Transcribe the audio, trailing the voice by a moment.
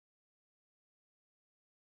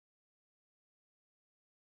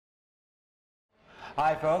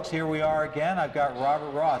Hi folks, here we are again. I've got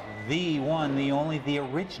Robert Roth, the one, the only, the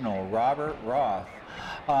original Robert Roth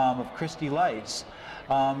of Christie Lights.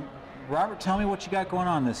 Robert, tell me what you got going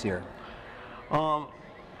on this year.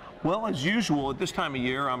 Well, as usual, at this time of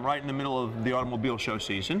year, I'm right in the middle of the automobile show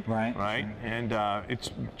season. Right. And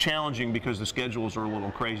it's challenging because the schedules are a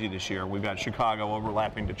little crazy this year. We've got Chicago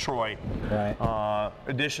overlapping Detroit. Right.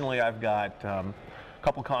 Additionally, I've got a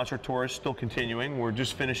couple concert tours still continuing. We're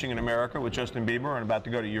just finishing in America with Justin Bieber and about to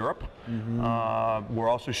go to Europe. We're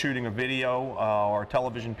also shooting a video or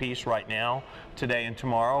television piece right now, today and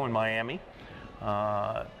tomorrow in Miami.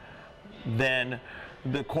 Then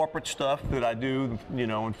the corporate stuff that I do, you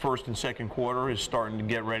know, in first and second quarter is starting to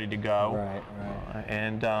get ready to go. Right.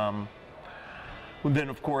 And then,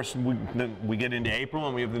 of course, we get into April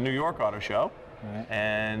and we have the New York Auto Show. Right.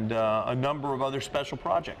 And a number of other special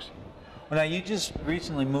projects. Well, now, you just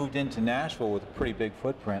recently moved into Nashville with a pretty big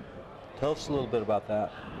footprint. Tell us a little bit about that.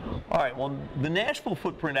 All right, well, the Nashville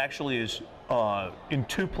footprint actually is in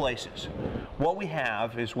two places. What we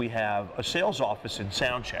have is we have a sales office in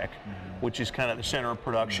Soundcheck, which is kind of the center of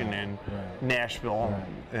production in Nashville.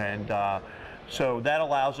 And so that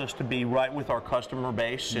allows us to be right with our customer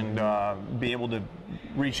base and be able to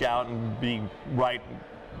reach out and be right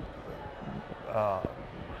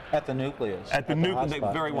at the nucleus.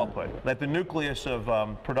 Very well put. At the nucleus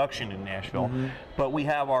of production in Nashville. But we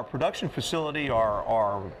have our production facility,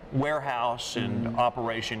 our warehouse and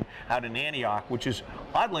operation out in Antioch, which is,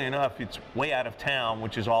 oddly enough, it's way out of town,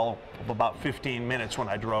 which is all of about 15 minutes when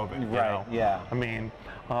I drove it. You know? Yeah. I mean,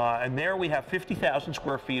 and there we have 50,000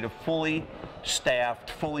 square feet of fully staffed,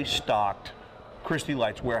 fully stocked Christie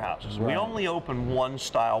Lights warehouses. We only open one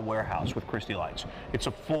style warehouse with Christie Lights. It's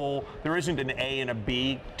a full, there isn't an A and a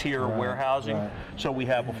B tier warehousing, so we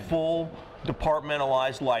have a full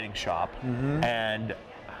departmentalized lighting shop. And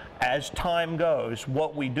as time goes,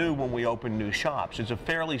 what we do when we open new shops is a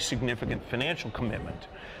fairly significant financial commitment.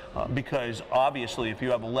 Because obviously if you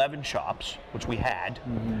have 11 shops, which we had,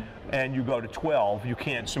 and you go to 12, you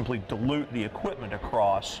can't simply dilute the equipment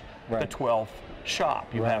across the 12th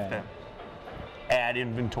shop. You have to add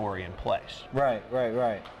inventory in place. Right.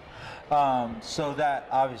 So that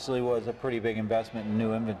obviously was a pretty big investment in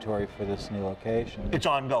new inventory for this new location. It's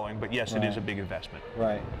ongoing, but yes, it is a big investment.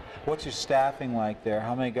 Right. What's your staffing like there?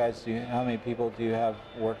 How many guys do you? How many people do you have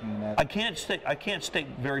working in that? I can't state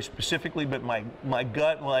very specifically, but my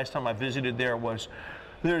gut last time I visited there was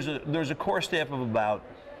there's a core staff of about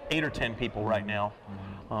 8 or 10 people right now,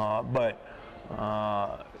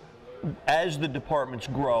 as the departments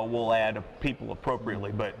grow, we'll add people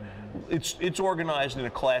appropriately, but it's organized in a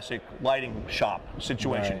classic lighting shop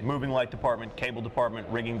situation. Moving light department, cable department,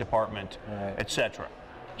 rigging department, etc.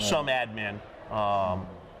 Some admin,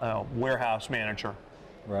 warehouse manager.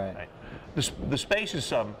 Right. The space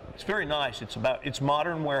is it's very nice. It's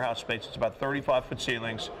modern warehouse space. It's about 35-foot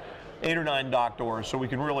ceilings, 8 or 9 dock doors, so we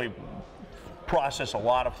can really process a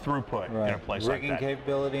lot of throughput in a place like that. Rigging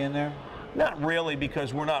capability in there? Not really,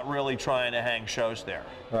 because we're not really trying to hang shows there.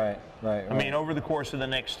 Right. I mean, over the course of the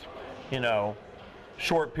next,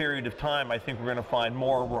 short period of time, I think we're going to find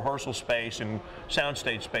more rehearsal space and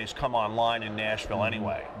soundstage space come online in Nashville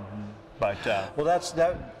anyway. But well,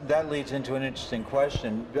 that leads into an interesting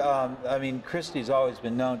question. I mean, Christie's always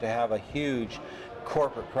been known to have a huge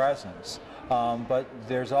corporate presence. But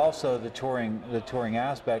there's also the touring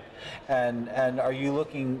aspect, and are you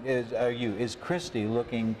looking? Is Christie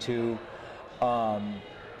looking to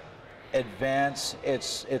advance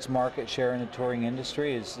its market share in the touring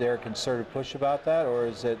industry? Is there a concerted push about that, or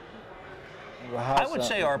is it? I would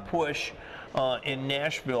say our push in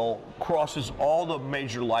Nashville crosses all the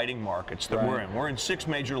major lighting markets that we're in. We're in 6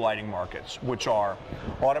 major lighting markets, which are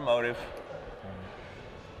automotive,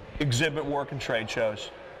 exhibit work and trade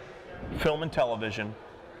shows, film and television,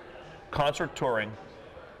 concert touring,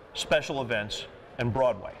 special events, and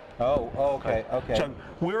Broadway. Okay. So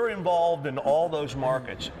we're involved in all those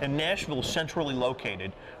markets, and Nashville's centrally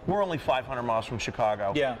located. We're only 500 miles from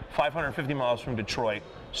Chicago, 550 miles from Detroit,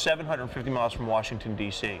 750 miles from Washington,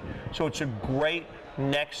 D.C. So it's a great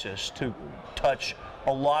nexus to touch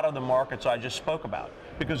a lot of the markets I just spoke about.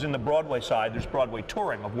 Because in the Broadway side, there's Broadway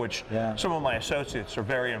touring, of which some of my associates are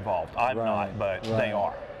very involved. I'm not, but they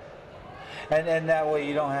are. And that way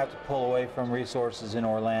you don't have to pull away from resources in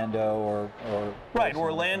Orlando or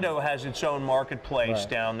Orlando has its own marketplace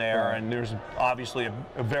down there, and there's obviously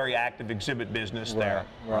a very active exhibit business there.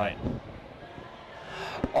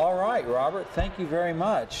 All right, Robert, thank you very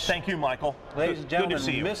much. Thank you, Michael. Ladies and gentlemen, good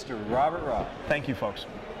to see you. Mr. Robert Roth. Thank you, folks.